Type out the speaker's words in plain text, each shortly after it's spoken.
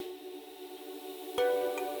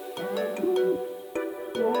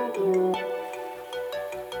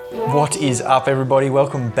What is up, everybody?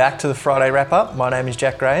 Welcome back to the Friday Wrap Up. My name is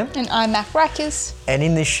Jack Graham. And I'm Mac Rackers. And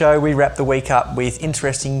in this show, we wrap the week up with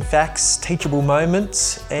interesting facts, teachable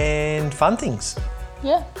moments, and fun things.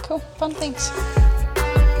 Yeah, cool. Fun things.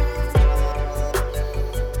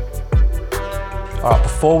 All right,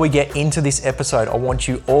 before we get into this episode, I want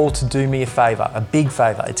you all to do me a favour, a big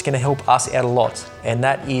favour. It's going to help us out a lot, and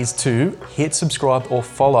that is to hit subscribe or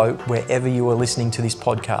follow wherever you are listening to this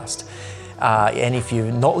podcast. And if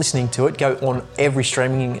you're not listening to it, go on every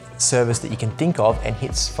streaming service that you can think of and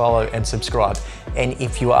hit follow and subscribe. And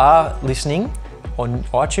if you are listening on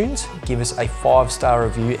iTunes, give us a 5-star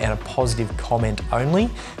review and a positive comment only.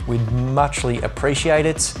 We'd muchly appreciate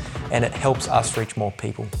it, and it helps us reach more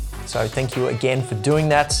people. So thank you again for doing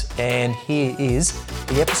that, and here is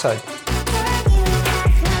the episode.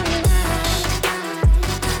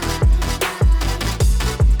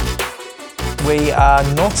 We are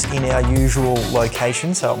not in our usual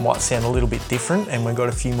location, so it might sound a little bit different, and we've got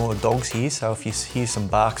a few more dogs here, so if you hear some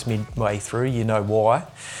barks midway through, you know why.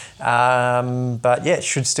 But yeah, it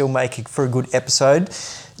should still make for a good episode.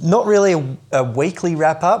 Not really a weekly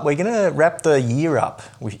wrap up. We're going to wrap the year up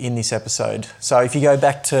in this episode. So if you go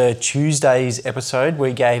back to Tuesday's episode,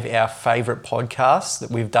 we gave our favourite podcasts that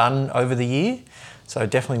we've done over the year. So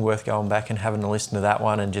definitely worth going back and having a listen to that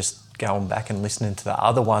one, and just going back and listening to the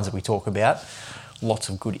other ones that we talk about. Lots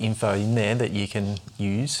of good info in there that you can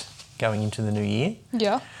use going into the new year.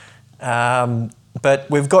 Yeah. But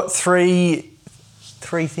we've got three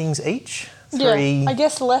things each. Yeah, I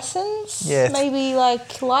guess lessons, Yeah. maybe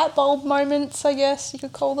like light bulb moments, I guess you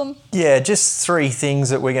could call them. Yeah, just 3 things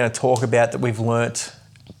that we're going to talk about that we've learnt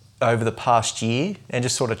over the past year, and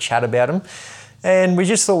just sort of chat about them. And we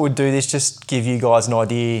just thought we'd do this, just give you guys an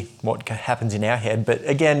idea what happens in our head. But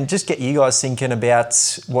again, just get you guys thinking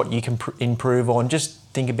about what you can improve on. Just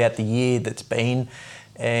think about the year that's been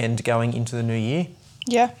and going into the new year.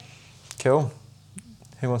 Yeah. Cool.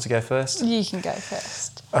 Who wants to go first? You can go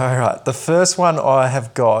first. All right. The first one I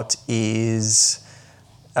have got is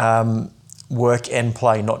work and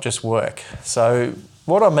play, not just work. So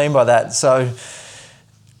what I mean by that, so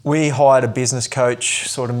we hired a business coach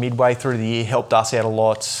sort of midway through the year, helped us out a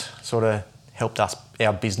lot, sort of helped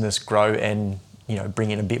our business grow and, you know, bring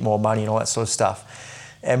in a bit more money and all that sort of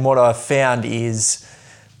stuff. And what I've found is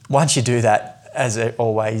once you do that, as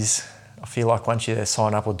always, I feel like once you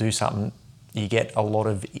sign up or do something, you get a lot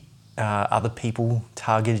of other people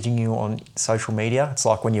targeting you on social media. It's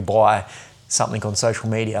like when you buy something on social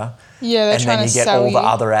media, Yeah, they're and trying then to you get sell all the you.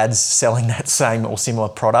 other ads selling that same or similar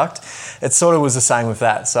product. It sort of was the same with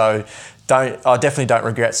that. So I definitely don't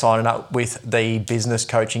regret signing up with the business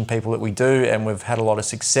coaching people that we do, and we've had a lot of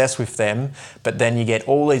success with them. But then you get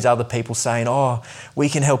all these other people saying, oh, we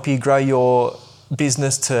can help you grow your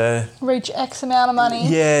business to Reach X amount of money.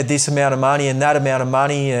 yeah, this amount of money and that amount of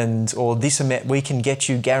money, and or this amount, we can get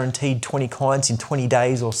you guaranteed 20 clients in 20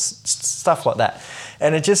 days or stuff like that.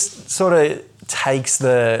 And it just sort of takes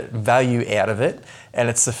the value out of it, and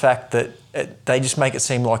it's the fact that they just make it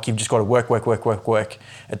seem like you've just got to work.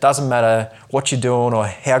 It doesn't matter what you're doing or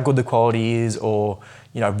how good the quality is, or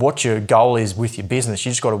you know what your goal is with your business.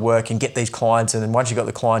 You just got to work and get these clients, and then once you've got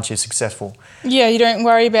the clients, you're successful. Yeah, you don't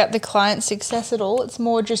worry about the client success at all. It's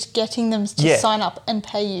more just getting them to Yeah. sign up and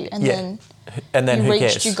pay you, and then you you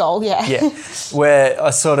reached reached your goal. Yeah. Yeah, where I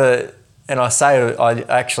sort of, and I say, I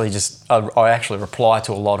actually reply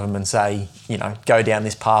to a lot of them and say, you know, go down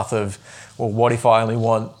this path of, well, what if I only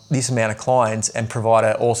want this amount of clients and provide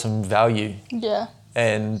an awesome value? Yeah.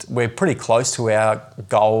 And we're pretty close to our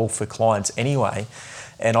goal for clients anyway.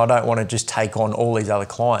 And I don't want to just take on all these other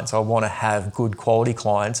clients. I want to have good quality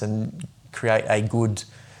clients and create a good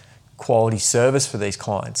quality service for these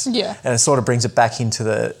clients. Yeah. And it sort of brings it back into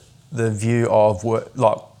the view of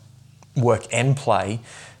work and play.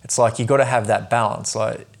 It's like you got to have that balance.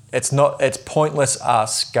 Like it's pointless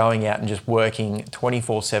us going out and just working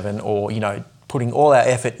 24/7, or you know, putting all our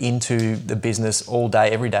effort into the business all day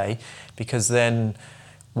every day, because then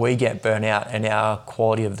we get burnt out and our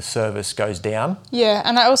quality of the service goes down. Yeah,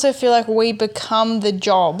 and I also feel like we become the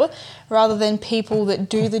job rather than people that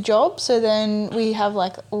do the job. So then we have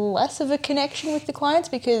like less of a connection with the clients,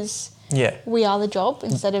 because Yeah. we are the job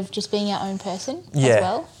instead of just being our own person Yeah. as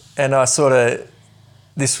well. And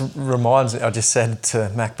this reminds me, I just said to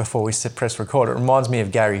Mac before we press record, it reminds me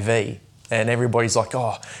of Gary Vee. And everybody's like,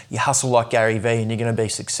 oh, you hustle like Gary Vee and you're going to be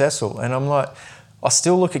successful. And I'm like, I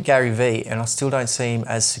still look at Gary Vee and I still don't see him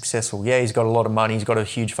as successful. Yeah, he's got a lot of money, he's got a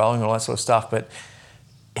huge following and all that sort of stuff, but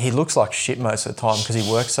he looks like shit most of the time because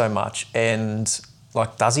he works so much. And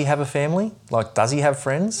like, does he have a family? Like, does he have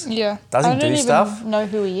friends? Yeah. Does he I do don't stuff? even know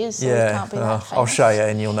who he is, so he can't be that famous. I'll show you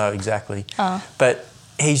and you'll know exactly. Oh. But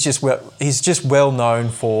he's just well known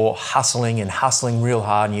for hustling real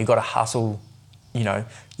hard, and you've got to hustle, you know,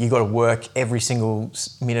 you got to work every single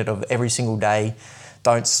minute of every single day.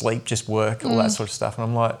 Don't sleep, just work, all that sort of stuff. And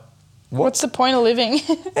I'm like, what's the point of living?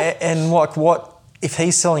 and like, what if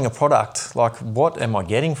he's selling a product? Like, what am I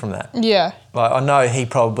getting from that? Yeah. Like, I know he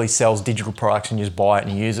probably sells digital products and you just buy it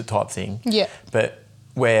and use it type thing. Yeah. But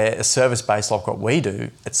where a service based like what we do,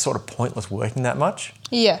 it's sort of pointless working that much.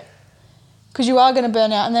 Yeah. Because you are going to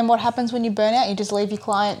burn out, and then what happens when you burn out? You just leave your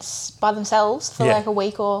clients by themselves for like a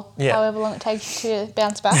week or however long it takes you to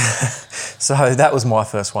bounce back. So that was my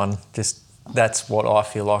first one. Just that's what I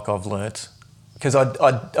feel like I've learnt. Because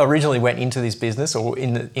I originally went into this business or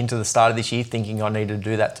into the start of this year thinking I needed to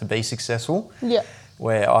do that to be successful. Yeah.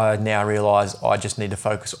 Where I now realise I just need to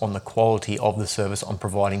focus on the quality of the service I'm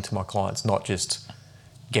providing to my clients, not just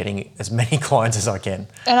getting as many clients as I can.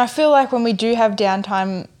 And I feel like when we do have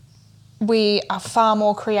downtime, we are far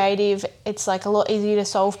more creative. It's like a lot easier to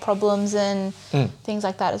solve problems and things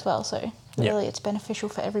like that as well. So really it's beneficial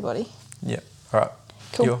for everybody. Yeah. All right.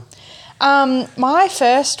 Cool. My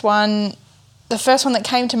first one, the first one that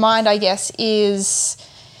came to mind, I guess, is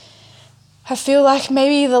I feel like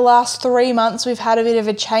maybe the last 3 months we've had a bit of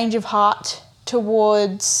a change of heart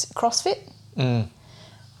towards CrossFit.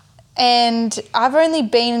 And I've only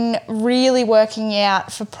been really working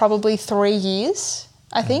out for probably 3 years,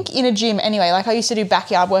 I think, in a gym anyway. Like I used to do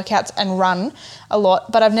backyard workouts and run a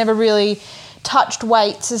lot, but I've never really touched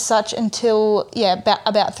weights as such until,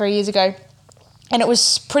 about 3 years ago. And it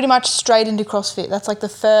was pretty much straight into CrossFit. That's like the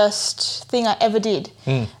first thing I ever did.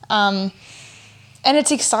 And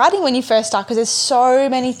it's exciting when you first start because there's so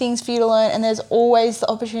many things for you to learn and there's always the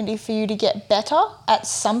opportunity for you to get better at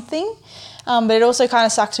something. But it also kind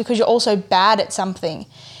of sucks because you're also bad at something.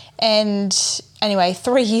 And anyway,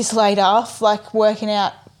 3 years later, like working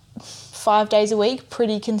out 5 days a week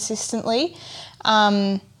pretty consistently,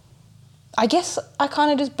 I guess I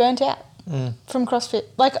kind of just burnt out from CrossFit.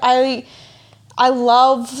 Like I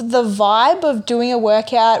love the vibe of doing a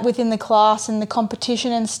workout within the class and the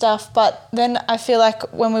competition and stuff, but then I feel like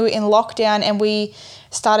when we were in lockdown and we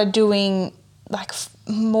started doing like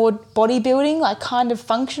more bodybuilding, like kind of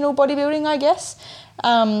functional bodybuilding, I guess,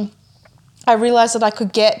 I realised that I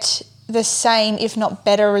could get the same, if not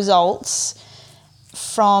better results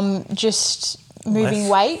from just moving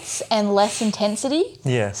weights and less intensity.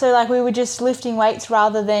 Yeah. So like we were just lifting weights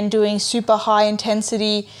rather than doing super high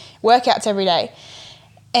intensity workouts every day.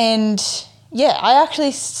 And yeah, I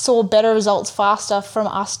actually saw better results faster from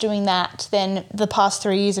us doing that than the past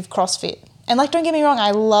 3 years of CrossFit. And like, don't get me wrong,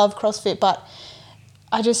 I love CrossFit, but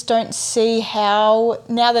I just don't see how,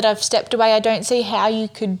 now that I've stepped away, I don't see how you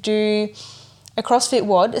could do a CrossFit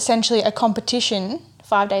WOD, essentially a competition,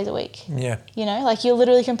 5 days a week. Yeah. You know, like you're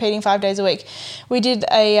literally competing 5 days a week. We did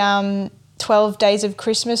a 12 days of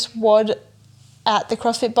Christmas WOD at the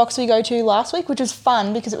CrossFit box we go to last week, which was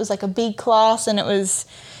fun because it was like a big class and it was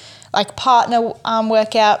like partner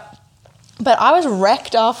workout. But I was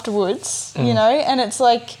wrecked afterwards, you know, and it's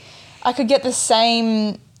like I could get the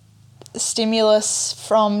same stimulus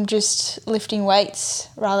from just lifting weights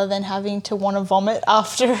rather than having to want to vomit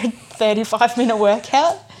after a 35-minute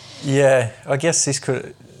workout. Yeah, I guess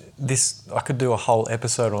I could do a whole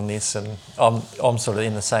episode on this, and I'm sort of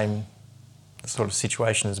in the same sort of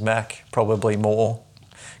situation as Mac, probably more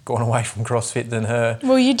gone away from CrossFit than her.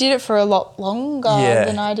 Well, you did it for a lot longer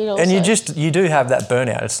than I did also. And you do have that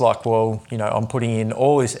burnout. It's like, well, you know, I'm putting in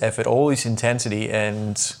all this effort, all this intensity,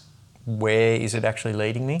 and where is it actually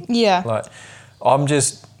leading me? Yeah. Like, I'm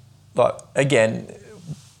just, like, again,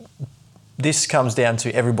 this comes down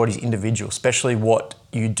to everybody's individual, especially what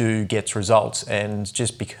you do gets results. And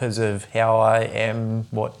just because of how I am,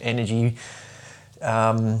 what energy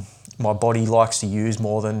my body likes to use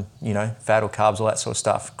more than, you know, fat or carbs, all that sort of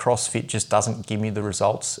stuff, CrossFit just doesn't give me the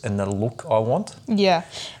results and the look I want. Yeah.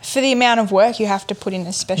 For the amount of work you have to put in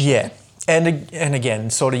especially. Yeah. And again,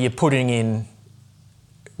 sort of you're putting in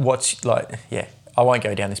what's like, I won't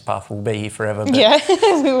go down this path, we'll be here forever. But,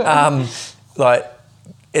 we will. like,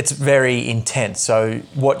 it's very intense. So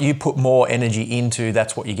what you put more energy into,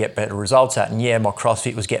 that's what you get better results at. And yeah, my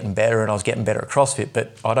CrossFit was getting better and I was getting better at CrossFit,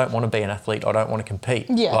 but I don't want to be an athlete. I don't want to compete.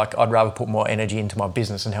 Yeah. Like, I'd rather put more energy into my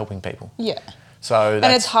business and helping people. Yeah. So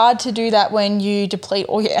and it's hard to do that when you deplete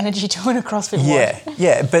all your energy doing a CrossFit WOD.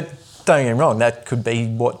 Yeah, but don't get me wrong, that could be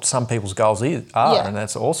what some people's goals are, Yeah. and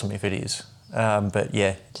that's awesome if it is. But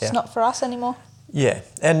yeah. It's not for us anymore. Yeah,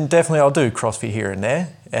 and definitely I'll do CrossFit here and there,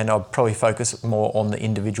 and I'll probably focus more on the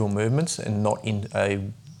individual movements and not in a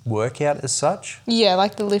workout as such. Yeah,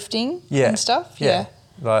 like the lifting Yeah. and stuff. Yeah.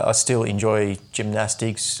 Like, I still enjoy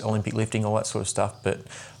gymnastics, Olympic lifting, all that sort of stuff, but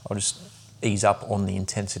I'll just ease up on the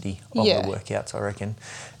intensity of Yeah. the workouts, I reckon.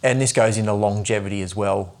 And this goes into longevity as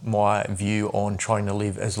well. My view on trying to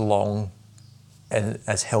live as long and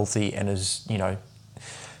as healthy and as, you know,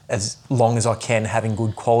 as long as I can, having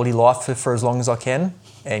good quality life for as long as I can,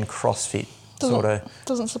 and CrossFit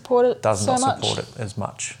Doesn't support it does so not much. support it as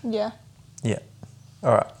much. Yeah. Yeah.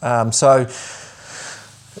 All right. So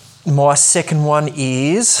my second one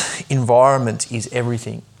is environment is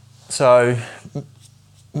everything. So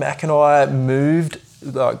Mac and I moved,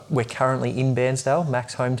 we're currently in Bairnsdale,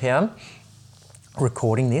 Mac's hometown,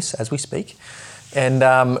 recording this as we speak.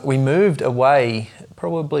 And we moved away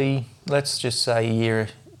probably, let's just say a year.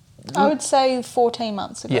 I would say 14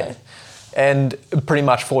 months ago. Yeah. And pretty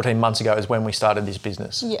much 14 months ago is when we started this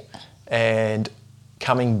business. Yeah. And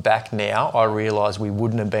coming back now, I realise we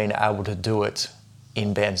wouldn't have been able to do it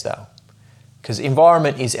in Bairnsdale. Because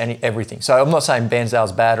environment is everything. So I'm not saying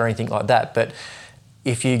Bairnsdale's bad or anything like that, but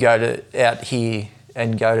if you go out here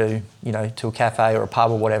and go to, you know, to a cafe or a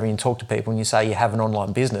pub or whatever and you talk to people and you say you have an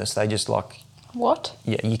online business, they just like, What?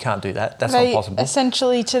 yeah, you can't do that. That's not possible.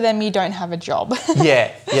 Essentially, to them, you don't have a job.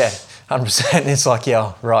 Yeah, 100%. It's like,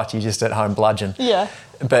 yeah, right, you're just at home bludgeon. Yeah.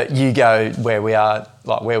 But you go where we are,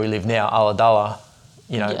 like where we live now, Ulladulla,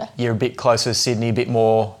 you know, Yeah. you're a bit closer to Sydney, a bit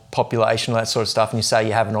more population, that sort of stuff, and you say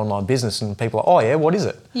you have an online business and people are, oh yeah, what is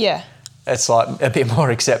it? Yeah. It's like a bit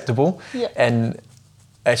more acceptable. Yeah. And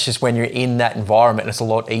it's just when you're in that environment, it's a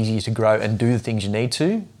lot easier to grow and do the things you need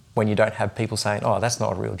to when you don't have people saying, oh, that's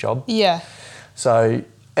not a real job. Yeah. So,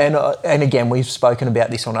 and again, we've spoken about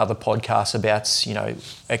this on other podcasts about, you know,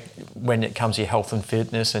 when it comes to your health and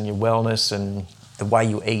fitness and your wellness and the way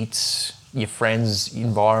you eat, your friends,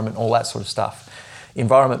 environment, all that sort of stuff.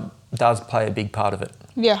 Environment does play a big part of it.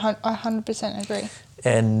 Yeah, I 100% agree.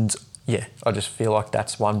 And yeah, I just feel like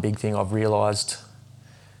that's one big thing I've realised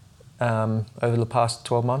over the past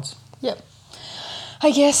 12 months. Yep.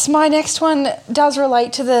 I guess my next one does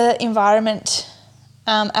relate to the environment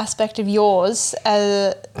aspect of yours.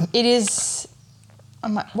 It is,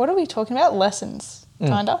 what are we talking about? Lessons,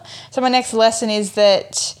 kind of. So my next lesson is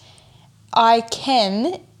that I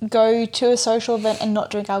can go to a social event and not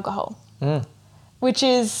drink alcohol, which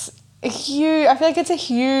is a huge, I feel like it's a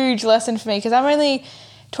huge lesson for me because I'm only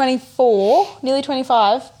 24, nearly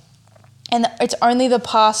 25, and it's only the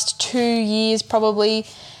past 2 years probably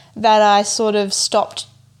that I sort of stopped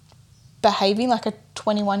behaving like a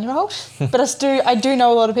 21-year-old. But I do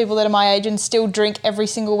know a lot of people that are my age and still drink every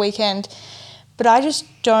single weekend. But I just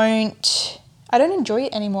don't enjoy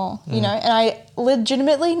it anymore, you know. And I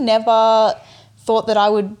legitimately never thought that I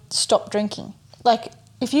would stop drinking. Like,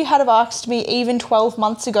 if you had have asked me even 12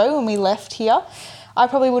 months ago when we left here, I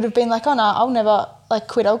probably would have been like, oh no, I'll never like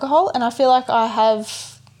quit alcohol. And I feel like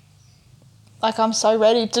I'm so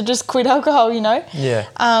ready to just quit alcohol, you know? Yeah.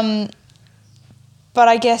 But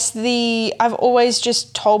I guess I've always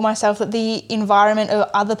just told myself that the environment of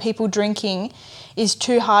other people drinking is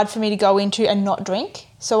too hard for me to go into and not drink.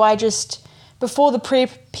 So I just, before the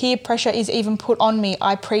peer pressure is even put on me,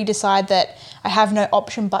 I pre-decide that I have no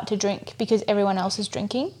option but to drink because everyone else is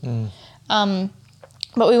drinking. But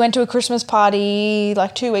we went to a Christmas party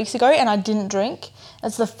like 2 weeks ago and I didn't drink.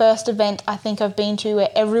 It's the first event I think I've been to where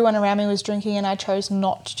everyone around me was drinking and I chose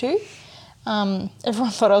not to. Everyone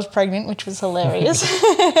thought I was pregnant, which was hilarious.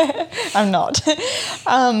 I'm not.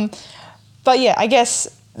 But yeah, I guess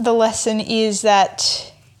the lesson is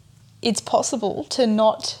that it's possible to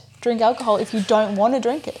not drink alcohol if you don't want to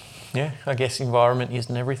drink it. Yeah, I guess environment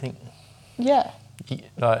isn't everything. Yeah.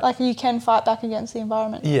 Like you can fight back against the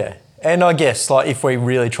environment. Yeah. And I guess like if we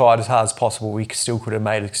really tried as hard as possible, we still could have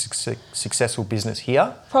made a successful business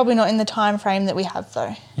here. Probably not in the time frame that we have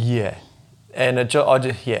though. Yeah. And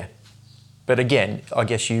yeah. But again, I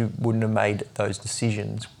guess you wouldn't have made those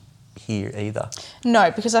decisions here either. No,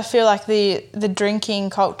 because I feel like the drinking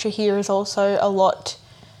culture here is also a lot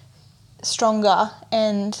stronger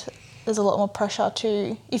and there's a lot more pressure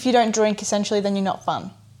to, if you don't drink essentially, then you're not fun.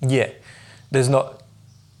 Yeah. There's not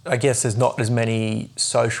as many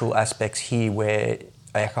social aspects here where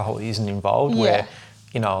alcohol isn't involved, where,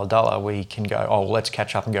 you know, Ulladulla we can go, oh, well, let's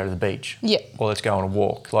catch up and go to the beach. Yeah. Or let's go on a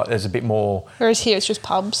walk. Like there's a bit more... Whereas here it's just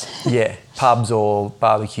pubs. Yeah, pubs or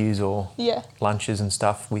barbecues or Yeah. lunches and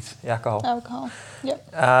stuff with alcohol. Alcohol, yep.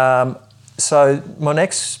 So my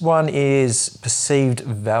next one is perceived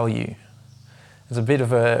value. It's a bit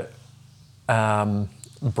of a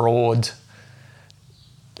broad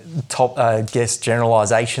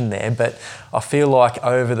generalization there, but I feel like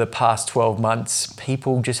over the past 12 months,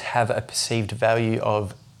 people just have a perceived value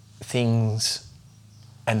of things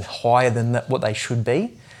and higher than what they should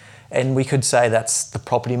be. And we could say that's the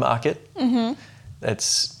property market. Mm-hmm.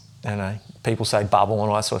 That's, people say bubble and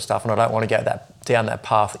all that sort of stuff, and I don't want to go down that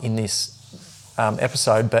path in this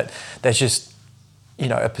episode, but there's just,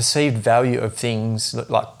 a perceived value of things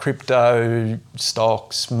like crypto,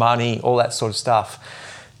 stocks, money, all that sort of stuff.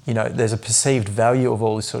 There's a perceived value of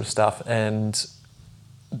all this sort of stuff, and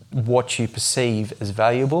what you perceive as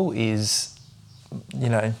valuable is,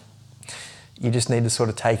 you just need to sort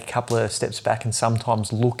of take a couple of steps back and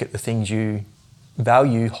sometimes look at the things you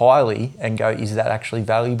value highly and go, is that actually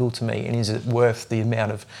valuable to me? And is it worth the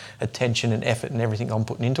amount of attention and effort and everything I'm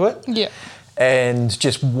putting into it? Yeah. And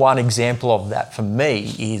just one example of that for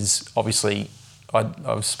me is obviously,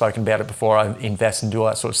 I've spoken about it before, I invest and do all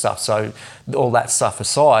that sort of stuff. So all that stuff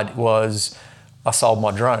aside was I sold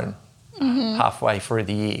my drone halfway through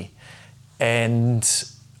the year. And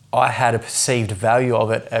I had a perceived value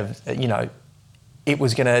of it, it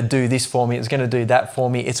was going to do this for me, it was going to do that for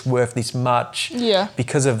me, it's worth this much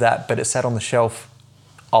because of that, but it sat on the shelf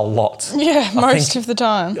a lot. Yeah, most of the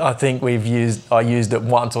time. I think I used it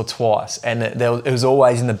once or twice, and it was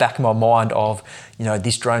always in the back of my mind of,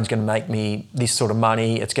 this drone's going to make me this sort of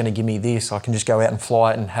money, it's going to give me this, I can just go out and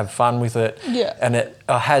fly it and have fun with it. Yeah. And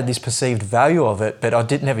I had this perceived value of it, but I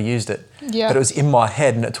never used it. Yeah. But it was in my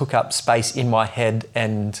head, and it took up space in my head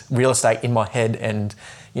and real estate in my head, and,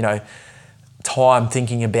 time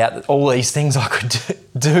thinking about all these things I could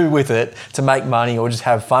do with it to make money or just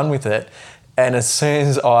have fun with it. And as soon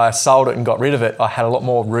as I sold it and got rid of it, I had a lot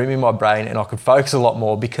more room in my brain and I could focus a lot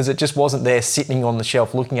more because it just wasn't there sitting on the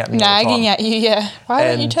shelf looking at me all the time. Nagging at you, yeah. Why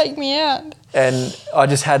don't you take me out? And I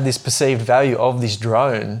just had this perceived value of this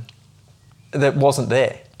drone that wasn't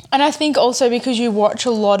there. And I think also because you watch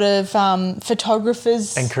a lot of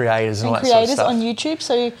photographers and creators and all that sort of stuff on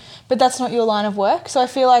YouTube, but that's not your line of work. So I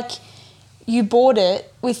feel like you bought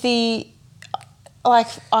it with the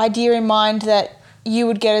idea in mind that you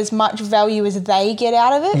would get as much value as they get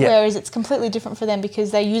out of it, whereas it's completely different for them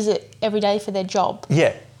because they use it every day for their job.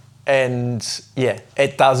 Yeah. And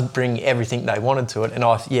it does bring everything they wanted to it. And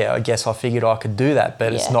I guess I figured I could do that,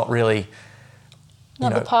 but it's not really...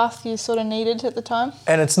 Not the path you sort of needed at the time.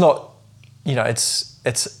 And it's not,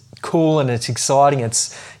 it's cool and it's exciting.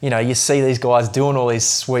 It's, you see these guys doing all these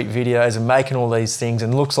sweet videos and making all these things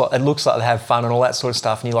and it looks like they have fun and all that sort of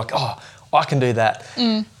stuff. And you're like, oh, I can do that.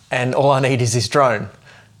 And all I need is this drone.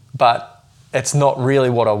 But it's not really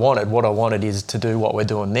what I wanted. What I wanted is to do what we're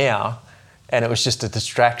doing now. And it was just a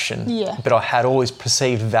distraction. Yeah. But I had all this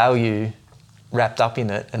perceived value wrapped up in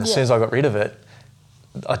it. And as soon as I got rid of it,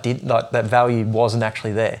 that value wasn't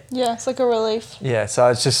actually there. Yeah, it's like a relief. Yeah, so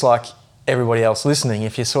it's just like everybody else listening,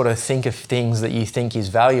 if you sort of think of things that you think is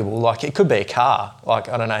valuable, like it could be a car. Like,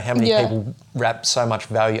 I don't know how many people wrap so much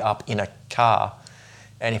value up in a car.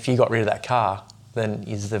 And if you got rid of that car, then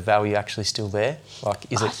is the value actually still there? Like,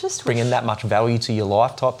 is it bringing that much value to your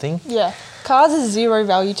life type thing? Yeah. Cars is zero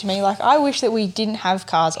value to me. Like, I wish that we didn't have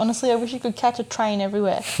cars. Honestly, I wish you could catch a train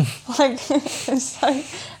everywhere. I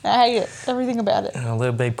hate it. Everything about it.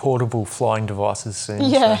 There'll be portable flying devices soon.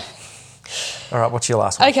 Yeah. So. All right, what's your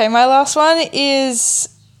last one? Okay, my last one is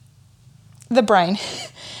the brain.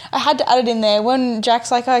 I had to add it in there. When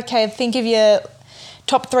Jack's like, okay, think of your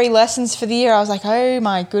top 3 lessons for the year, I was like, oh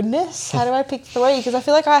my goodness, how do I pick 3? Because I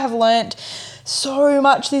feel like I have learnt so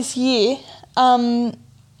much this year.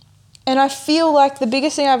 And I feel like the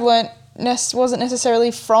biggest thing I've learnt wasn't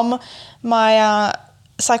necessarily from my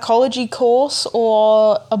psychology course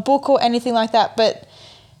or a book or anything like that, but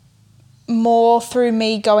more through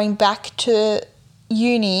me going back to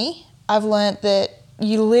uni. I've learnt that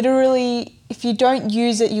you literally, if you don't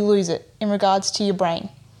use it, you lose it in regards to your brain.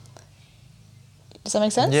 Does that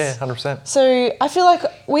make sense? Yeah, 100%. So I feel like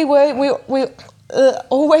we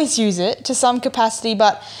always use it to some capacity,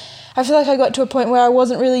 but I feel like I got to a point where I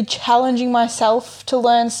wasn't really challenging myself to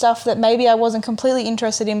learn stuff that maybe I wasn't completely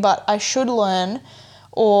interested in, but I should learn,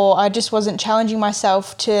 or I just wasn't challenging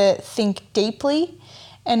myself to think deeply.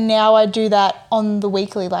 And now I do that on the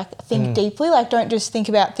weekly, like think deeply, like don't just think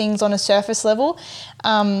about things on a surface level.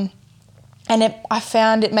 And I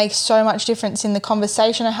found it makes so much difference in the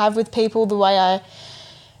conversation I have with people, the way I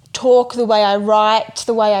talk, the way I write,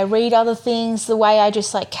 the way I read other things, the way I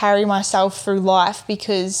just like carry myself through life,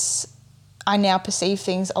 because I now perceive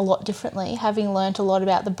things a lot differently, having learnt a lot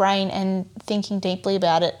about the brain and thinking deeply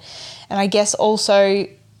about it. And I guess also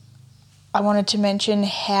I wanted to mention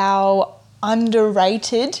how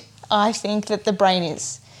underrated I think that the brain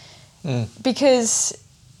is. Because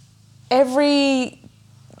every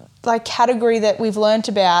like category that we've learnt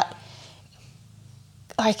about,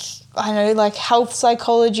 like, I know, like health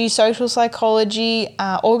psychology, social psychology,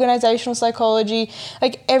 organizational psychology,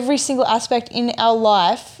 like every single aspect in our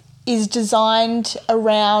life is designed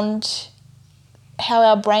around how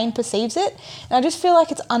our brain perceives it. And I just feel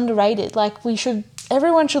like it's underrated. Like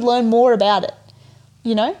everyone should learn more about it,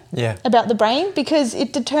 you know? Yeah. About the brain, because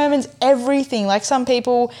it determines everything. Like some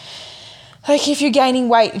people, like if you're gaining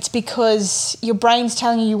weight, it's because your brain's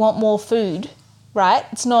telling you want more food, right?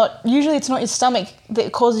 Usually it's not your stomach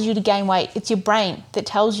that causes you to gain weight. It's your brain that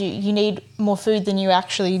tells you you need more food than you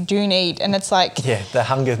actually do need. And it's like... Yeah, the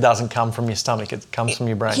hunger doesn't come from your stomach, it comes from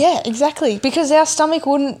your brain. Yeah, exactly. Because our stomach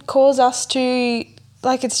wouldn't cause us to...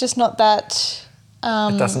 Like, it's just not that...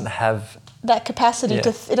 It doesn't have... that capacity Yeah.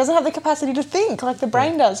 it doesn't have the capacity to think like the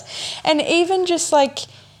brain does. And even just like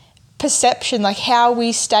perception, like how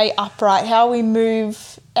we stay upright, how we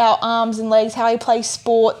move our arms and legs, how we play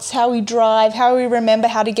sports, how we drive, how we remember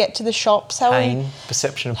how to get to the shops,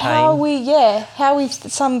 Perception of pain. how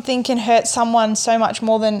something can hurt someone so much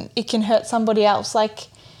more than it can hurt somebody else. Like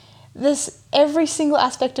every single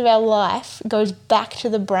aspect of our life goes back to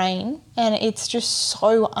the brain, and it's just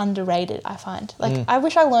so underrated, I find. Like, I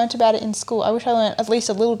wish I learnt about it in school. I wish I learnt at least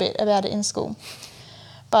a little bit about it in school.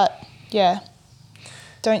 But, yeah,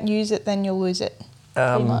 don't use it, then you'll lose it,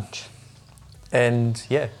 pretty much. And,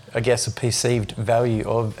 yeah, I guess a perceived value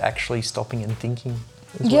of actually stopping and thinking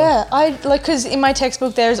as well. Yeah, because in my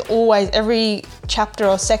textbook there's always, every chapter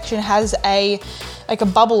or section has a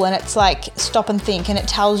bubble, and it's like stop and think, and it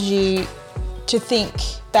tells you to think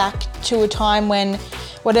back to a time when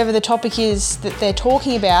whatever the topic is that they're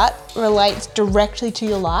talking about relates directly to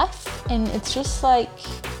your life, and it's just like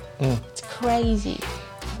it's crazy.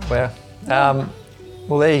 Wow.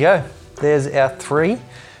 Well, there you go. There's our 3.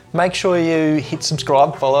 Make sure you hit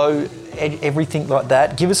subscribe, follow, everything like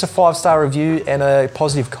that. Give us a 5-star review and a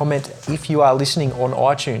positive comment if you are listening on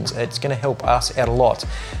iTunes. It's going to help us out a lot.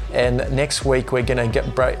 And next week we're going to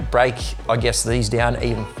break, I guess, these down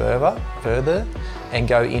even further and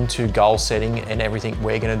go into goal setting and everything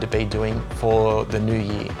we're going to be doing for the new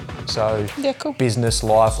year. So Yeah, cool. business,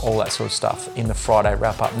 life, all that sort of stuff in the Friday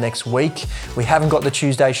wrap up next week. We haven't got the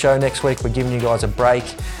Tuesday show next week. We're giving you guys a break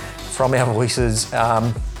from our voices.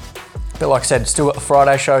 But like I said, still got the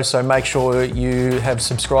Friday show, so make sure you have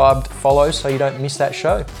subscribed, follow, so you don't miss that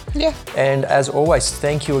show. Yeah. And as always,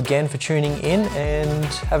 thank you again for tuning in, and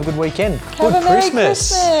have a good weekend. Have Good a Merry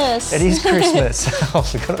Christmas. It is Christmas. I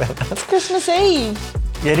forgot about that. It's Christmas Eve.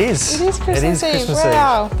 Yeah, it is. It is Christmas Eve. Christmas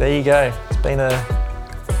Wow. Eve. There you go. It's been a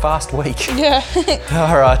fast week. Yeah.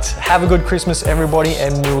 All right. Have a good Christmas, everybody,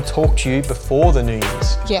 and we'll talk to you before the New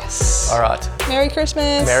Year's. Yes. All right. Merry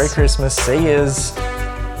Christmas. Merry Christmas. See yous.